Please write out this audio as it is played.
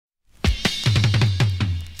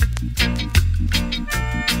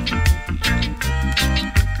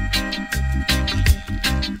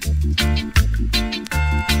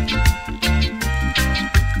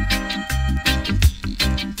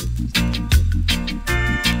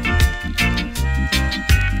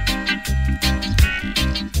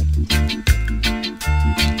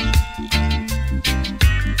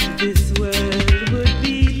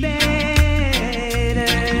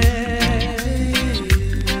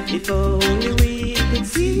If only we could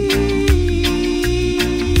see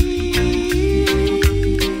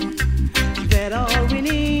that all we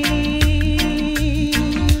need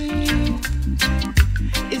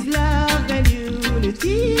is love and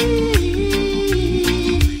unity.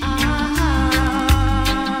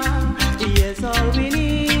 Yes, all we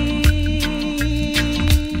need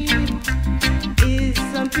is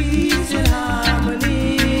some peace and harmony.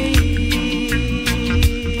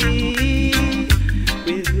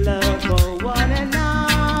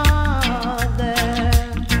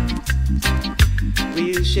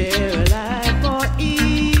 Share a life for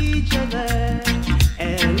each other,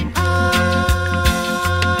 and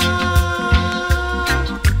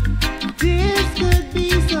this could be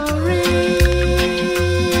so real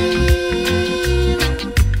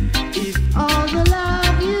if all the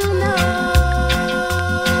love you know,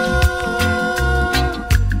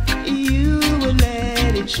 you would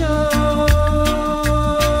let it show.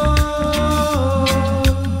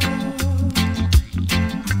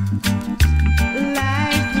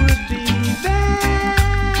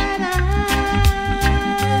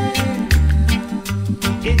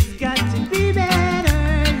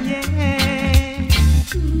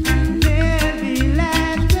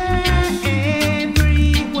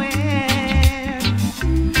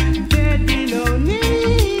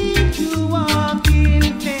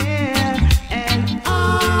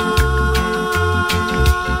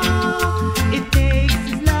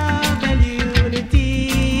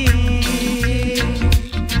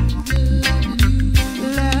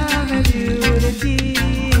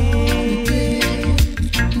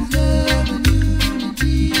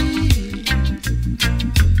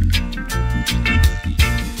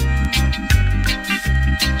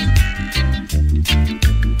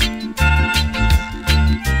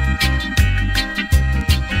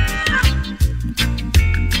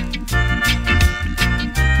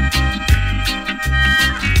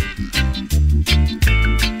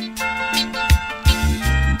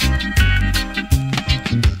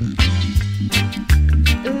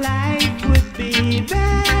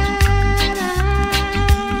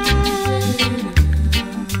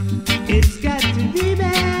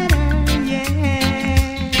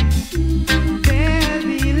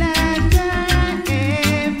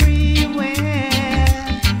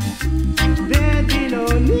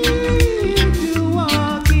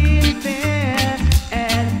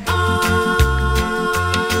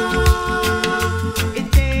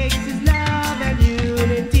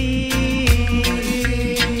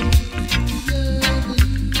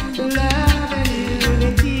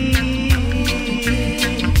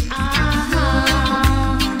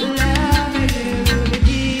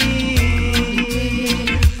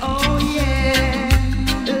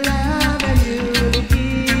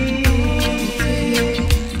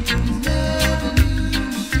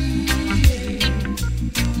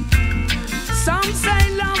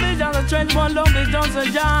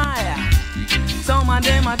 Some of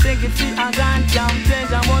them I take it feel a goddamn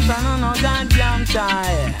pleasure, but I know no goddamn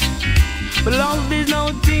try. But love is no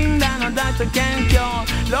thing that no doctor can cure.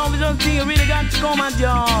 Love is no thing you really got to come at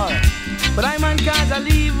your. But I man called Jah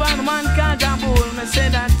Levi, man called Jah Bull. Me say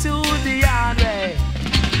that to the hard way.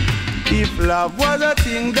 If love was a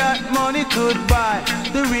thing that money could buy,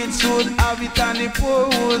 the rich would have it and the poor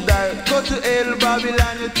would die. Go to hell,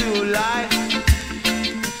 Babylon, you too lie.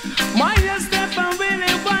 My step and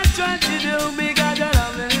really watch what you do, because Jah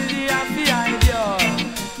love me really happy idea.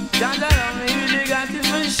 Jah love me really got it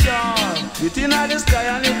for sure. It in the sky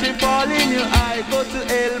and it will fall in your eye. Go to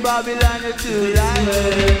hell, Babylon, you too lie.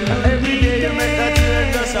 Every day you make a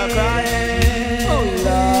tear just a cry. Oh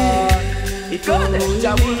Lord, it go there.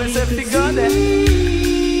 Jah Bull me say it go there.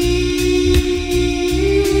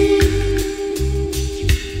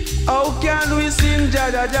 How can we sing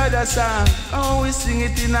Jah song? Oh, we sing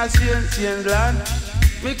it in a same land.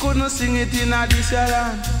 We couldn't sing it in a this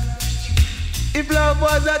land. If love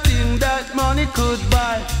was a thing that money could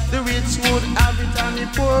buy, the rich would have it and the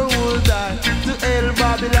poor would die. To hell,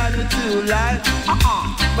 Babylon, you too lie.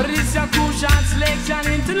 But it's a crucial selection,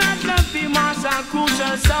 international famous and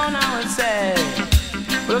crucial sound, I would say.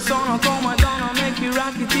 But the sound will come and down and make you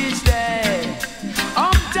rock it each day.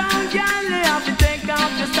 Uptown, girl, they have to take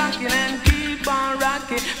off your stocking and keep on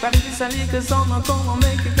rocking. But if it's a little sound will come and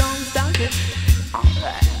make you don't stop it.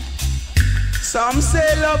 Alright. Some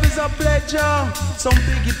say love is a pleasure, some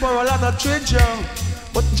think it for a lot of treasure.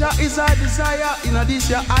 But Jah is our desire, in a this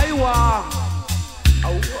year I war.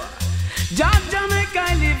 Jah Jamaica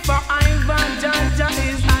I live for Ivan. Jah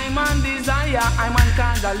is I'm on desire. I'm on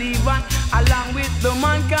called Jah Levi, along with the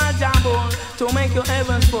man called Jah Bull, to make your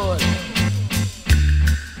heavens fall.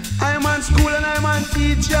 I'm on school and I'm on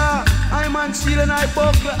teacher. I'm on seal and I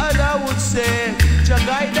buckle, as I would say. Jah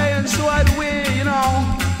guide I and show the way, you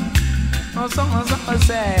know. Oh, something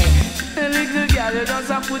say. A little girl, you just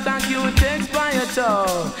a put on cute text by your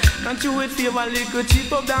toe. Don't you with favor, little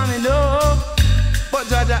cheap up down in low. But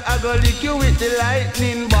Jah I go lick you with the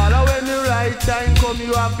lightning ball. And when the right time come,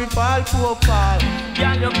 you have to fall for a fall.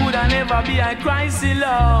 Girl, you coulda never be a crazy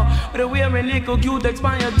low. But the way me little cute text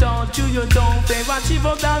by your toe, chew your tongue, favor cheap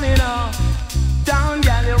up down in low. Down,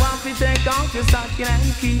 girl, you want to take off your stocking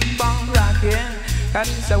and keep on rocking. Cause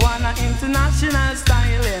this a wanna international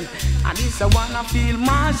styling, and this a wanna feel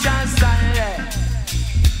Marshall style.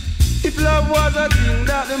 If love was a thing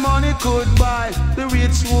that the money could buy, the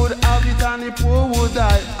rich would have it and the poor would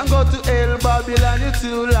die. And go to hell, Babylon, you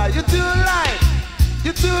too lie, you too lie,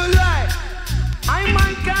 you too lie. I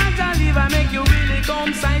man can't Jah Levi make you really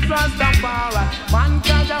come sight Rastafari. Man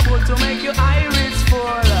can't Jah Bull to make you Irish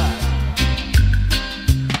full.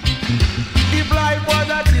 If life was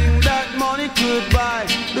a thing that money could buy,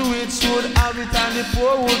 the rich would have it and the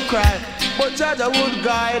poor would cry. But Jah would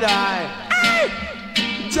guide I.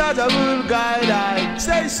 Jah will guide I.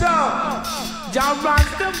 Say so. Jah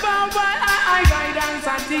Rastafari, I guidance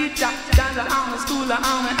and teacher. Jah I'm a schooler,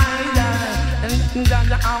 I'm an idol.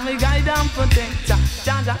 Jah I'm a guide and protector.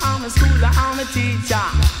 Jah I'm a schooler, I'm a teacher.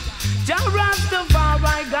 Jah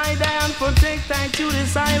Rastafari, guide and protector to the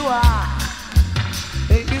sidewalk.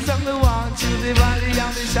 It is of the walk to the valley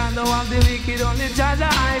of the shadow of the wicked. Only Jah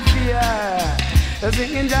I fear.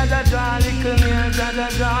 Singing Jah draw little near, Jah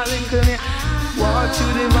draw little near. Walk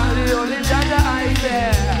through the valley, only Jah I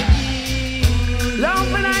fear. Long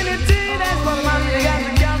behind the tea, that's what man we got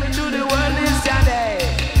to carry to the world this day.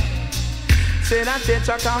 Say that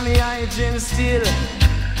Tetrack on me hygiene still.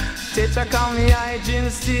 Tetrack on me hygiene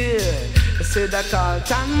still. Say that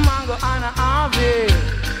Carlton mango and a Harvey.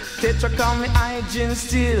 Tetrack on me hygiene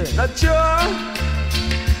still. Not sure.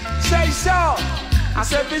 Say so. I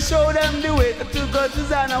said we show them the way to go to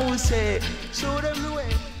Zana, we say. Show them the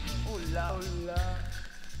way. Oh Lord.